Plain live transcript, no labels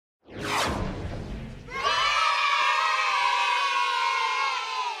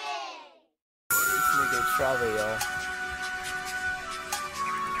Chambray, y'all.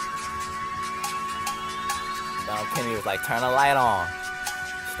 Don Kenny was like, turn the light on.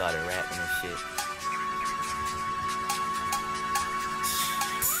 Started rapping and shit.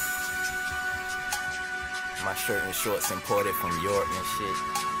 My shirt and shorts imported from York and shit.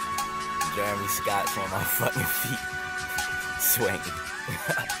 Jeremy Scott's on my fucking feet. Swinging.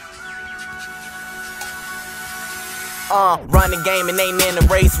 Run the game and ain't in the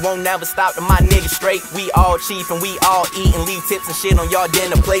race. Won't never stop to my niggas straight. We all chief and we all eatin'. Leave tips and shit on y'all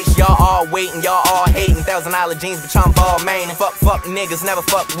dinner plates. Y'all all waiting, y'all all hating. $1,000 jeans, but I'm ball main. Fuck niggas, never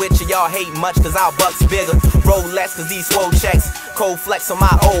fuck with you. Y'all hate much cause our bucks bigger. Roll less cause these swole checks. Cold flex on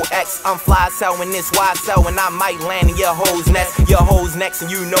my old ex. I'm fly cell when this wide cell when I might land in your hoes nest. Your hoes next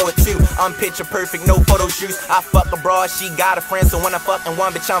and you know it too. I'm picture perfect, no photo shoots. I fuck a broad, she got a friend. So when I'm fucking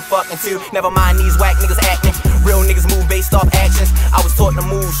one, bitch, I'm fucking two. Never mind these whack niggas acting. Real niggas move based off actions. I was taught to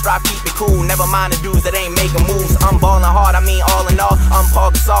move, strive, keep it cool. Never mind the dudes that ain't making moves. I'm ballin' hard, I mean all in all. I'm Paul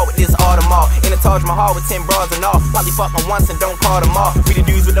Gasol with this Audemars. In the Taj Mahal with 10 bras and all. Probably fuckin' once and don't call them all. We the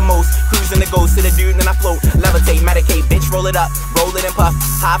dudes with the most. Cruising the ghost to the dude and then I float. Levitate, medicate, bitch, roll it up. Roll it and puff,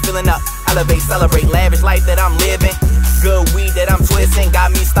 high feeling up. Elevate, celebrate, lavish life that I'm living. Good weed that I'm twisting.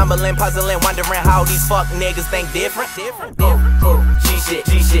 Got me stumbling, puzzling, wondering how these fuck niggas think different. G-shit,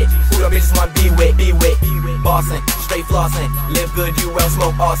 G-shit. Who the bitches wanna be with, be with. Bossin', straight flossin'. Live good, you well,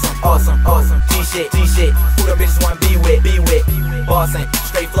 smoke awesome, awesome, awesome. G-shit, G-shit. Who the bitches wanna be with, be with. Bossin',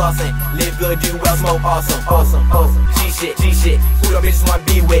 straight flossin'. Live good, you well, smoke awesome, awesome, awesome. G-shit, G-shit. Who the bitches wanna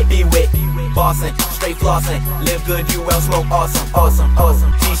be with, be with. Bossin', straight flossin'. Live good, you well, smoke awesome, awesome,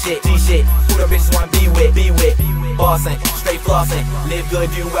 awesome. G-shit, G-shit. Who the bitches wanna be with, be with. Bossin', straight flossin', live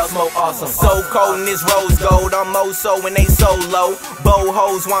good, you well, smoke awesome. So cold in this rose gold, I'm so when they so low. Bow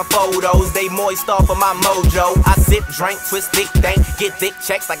hoes want photos, they moist off of my mojo. I sip, drink, twist, thick thing, get thick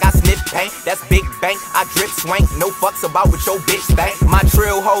checks like I sniff paint. That's big bank, I drip swank, no fucks about what your bitch think. My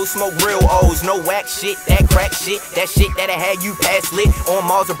trill hoes smoke real O's, no whack shit, that crack shit, that shit that'll have you pass lit. On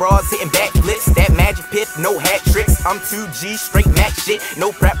Mars abroad, hitting backflips, that magic pip, no hat tricks. I'm 2G, straight max shit,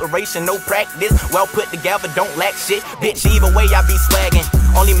 no preparation, no practice. Well put together, don't lack shit. Bitch, either way I be swaggin'.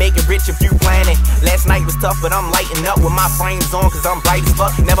 Only make it rich if you planning. Last night was tough, but I'm lighting up with my frames on, cause I'm bright as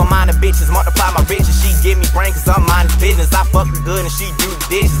fuck. Never mind the bitches, multiply my riches. She give me brain, cause I'm minding business. I fuck her good and she do the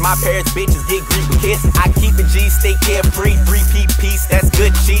dishes. My parents bitches get grief with kids. I keep it G, stay carefree. 3P piece, that's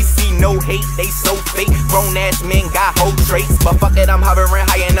good cheese. See no hate, they so fake. Grown ass men got whole traits. But fuck it, I'm hovering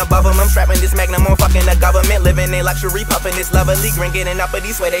high and above them. I'm strapping this magnum on fucking the government. Living in luxury, puffing this lovely green. Getting up at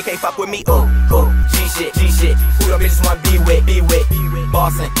these way, they can't fuck with me. G-shit, G-shit. Who the bitches wanna be with, be with.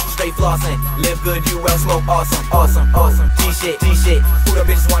 Bossin', straight flossin', live good, you well, smoke awesome, awesome, awesome. G-shit, G-shit. Who the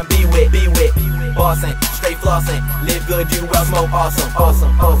bitches wanna be with, be with. Bossin', straight flossin', live good, you well, smoke awesome,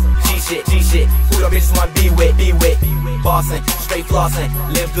 awesome, awesome. G-shit, G-shit. Who the bitches wanna be with, be with. Bossin', straight flossin',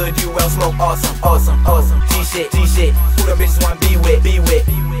 live good, you well, smoke awesome, awesome, awesome. G-shit, G-shit. Who the bitches wanna be with, be with.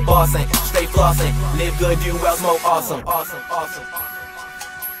 Bossin', straight flossin', live good, you well, smoke awesome, awesome, awesome.